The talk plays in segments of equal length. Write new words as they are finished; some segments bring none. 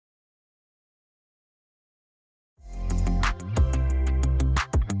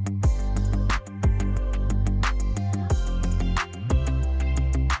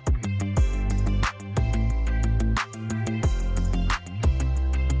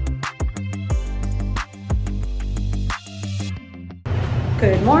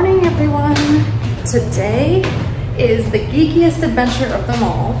Good morning, everyone. Today is the geekiest adventure of them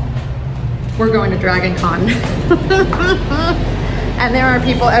all. We're going to Dragon Con. And there are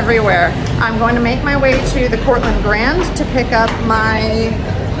people everywhere. I'm going to make my way to the Cortland Grand to pick up my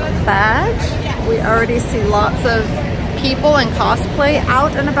badge. We already see lots of people in cosplay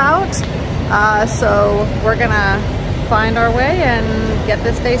out and about. So we're gonna find our way and get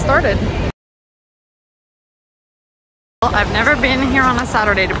this day started. Well, I've never been here on a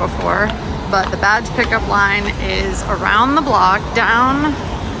Saturday before, but the badge pickup line is around the block, down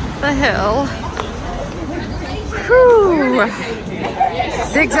the hill. Whew.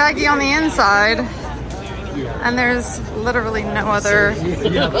 Zigzaggy on the inside, and there's literally no other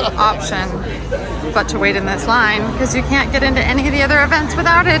option but to wait in this line because you can't get into any of the other events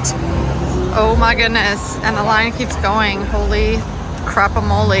without it. Oh my goodness, and the line keeps going. Holy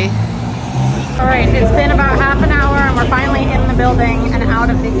crap-a-moly. All right, it's been about half an hour and we're finally in the building and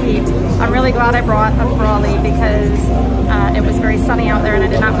out of the heat. I'm really glad I brought a brolly because it was very sunny out there and I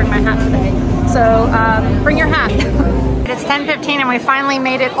did not bring my hat today. So bring your hat. It's 10:15 and we finally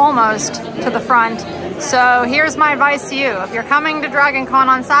made it almost to the front. So here's my advice to you. If you're coming to Dragon Con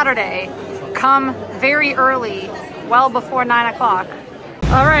on Saturday, come very early, well before 9 o'clock.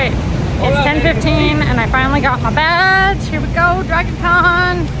 All right, it's 10:15 and I finally got my badge. Here we go, Dragon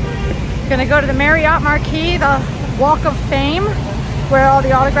Con. Gonna go to the Marriott Marquis, the Walk of Fame, where all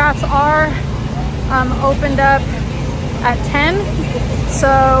the autographs are, opened up at 10.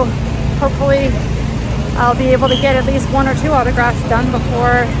 So hopefully I'll be able to get at least 1 or 2 autographs done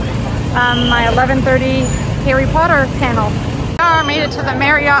before my 11:30 Harry Potter panel. I made it to the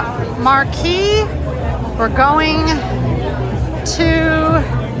Marriott Marquis. We're going to,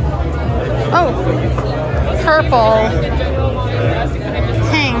 purple,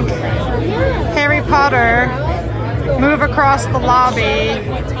 pink, Harry Potter, move across the lobby,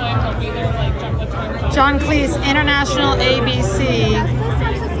 John Cleese International ABC.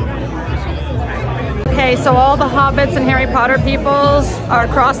 Okay, so all the Hobbits and Harry Potter peoples are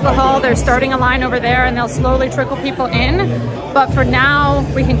across the hall. They're starting a line over there and they'll slowly trickle people in. But for now,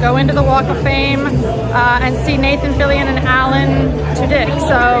 we can go into the Walk of Fame and see Nathan Fillion and Alan Tudyk.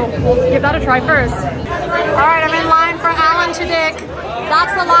 So we'll give that a try first. All right, I'm in line for Alan Tudyk.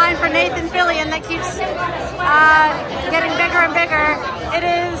 That's the line for Nathan Fillion that keeps getting bigger and bigger. It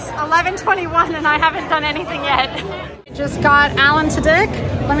is 11:21 and I haven't done anything yet. Just got Alan Tudyk.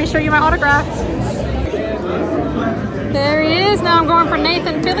 Let me show you my autograph. There he is. Now I'm going for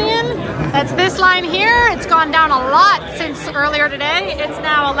Nathan Fillion. That's this line here. It's gone down a lot since earlier today. It's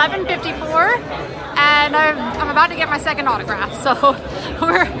now 11:54 and I'm about to get my second autograph. So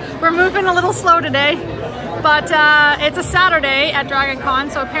we're moving a little slow today. But it's a Saturday at Dragon Con,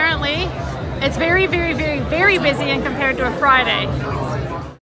 so apparently it's very, very, very, very busy and compared to a Friday.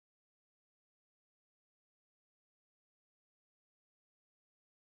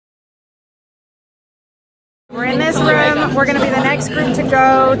 We're in this room. We're going to be the next group to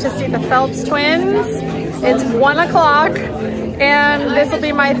go to see the Phelps twins. It's 1 o'clock, and this will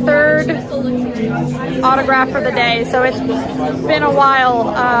be my third autograph for the day. So it's been a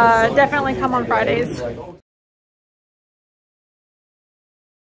while. Definitely come on Fridays.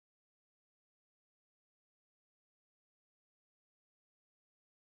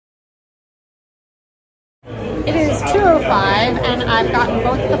 It is 2:05 and I've gotten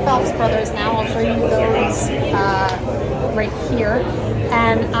both the Phelps brothers now. I'll show you those right here.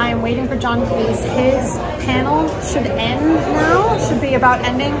 And I'm waiting for John Cleese. His panel should end now, should be about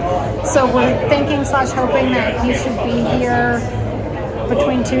ending. So we're thinking / hoping that he should be here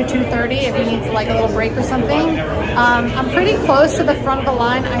between 2:30 if he needs like a little break or something. I'm pretty close to the front of the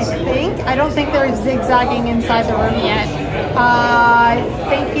line, I think. I don't think they're zigzagging inside the room yet. I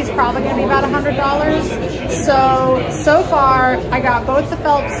think he's probably gonna be about $100. So far, I got both the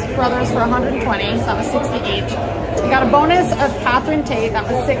Phelps brothers for 120, so that was 60 each. I got a bonus of Catherine Tate, that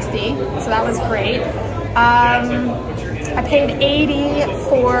was 60, so that was great. I paid 80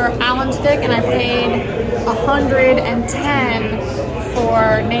 for Alan Tudyk and I paid 110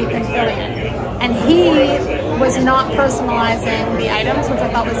 for Nathan Fillion. And he was not personalizing the items, which I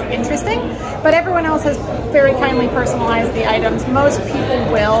thought was interesting, but everyone else has very kindly personalized the items. Most people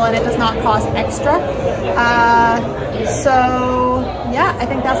will, and it does not cost extra. So yeah, I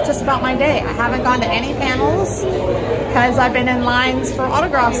think that's just about my day. I haven't gone to any panels because I've been in lines for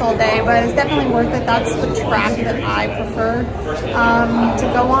autographs all day, but it's definitely worth it. That's the track that I prefer to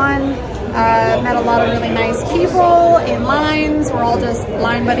go on. Met a lot of really nice people in lines. We're all just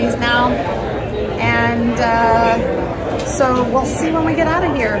line buddies now. And So we'll see when we get out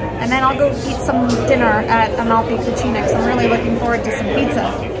of here. And then I'll go eat some dinner at Amalfi Cucina because I'm really looking forward to some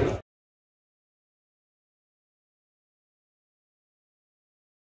pizza.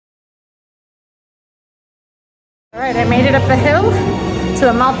 All right, I made it up the hill to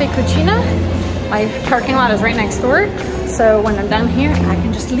Amalfi Cucina. My parking lot is right next door. So when I'm done here, I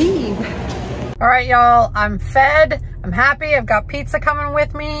can just leave. All right, y'all, I'm fed. I'm happy. I've got pizza coming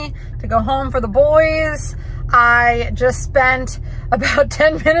with me to go home for the boys. I just spent about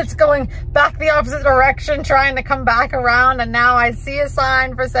 10 minutes going back the opposite direction, trying to come back around, and now I see a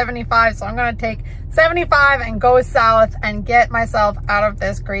sign for 75, so I'm gonna take 75 and go south and get myself out of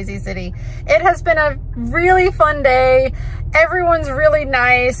this crazy city. It has been a really fun day. Everyone's really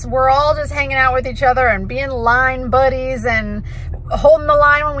nice. We're all just hanging out with each other and being line buddies and holding the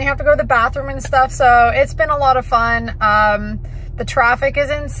line when we have to go to the bathroom and stuff, so it's been a lot of fun. The traffic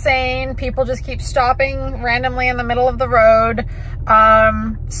is insane. People just keep stopping randomly in the middle of the road.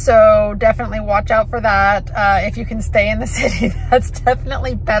 So definitely watch out for that. If you can stay in the city, that's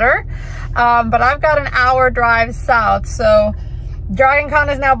definitely better. But I've got an hour drive south. So Dragon Con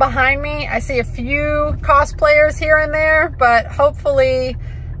is now behind me. I see a few cosplayers here and there, but hopefully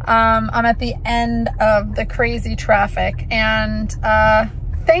I'm at the end of the crazy traffic. And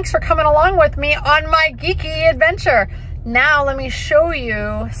thanks for coming along with me on my geeky adventure. Now let me show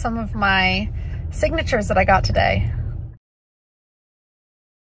you some of my signatures that I got today.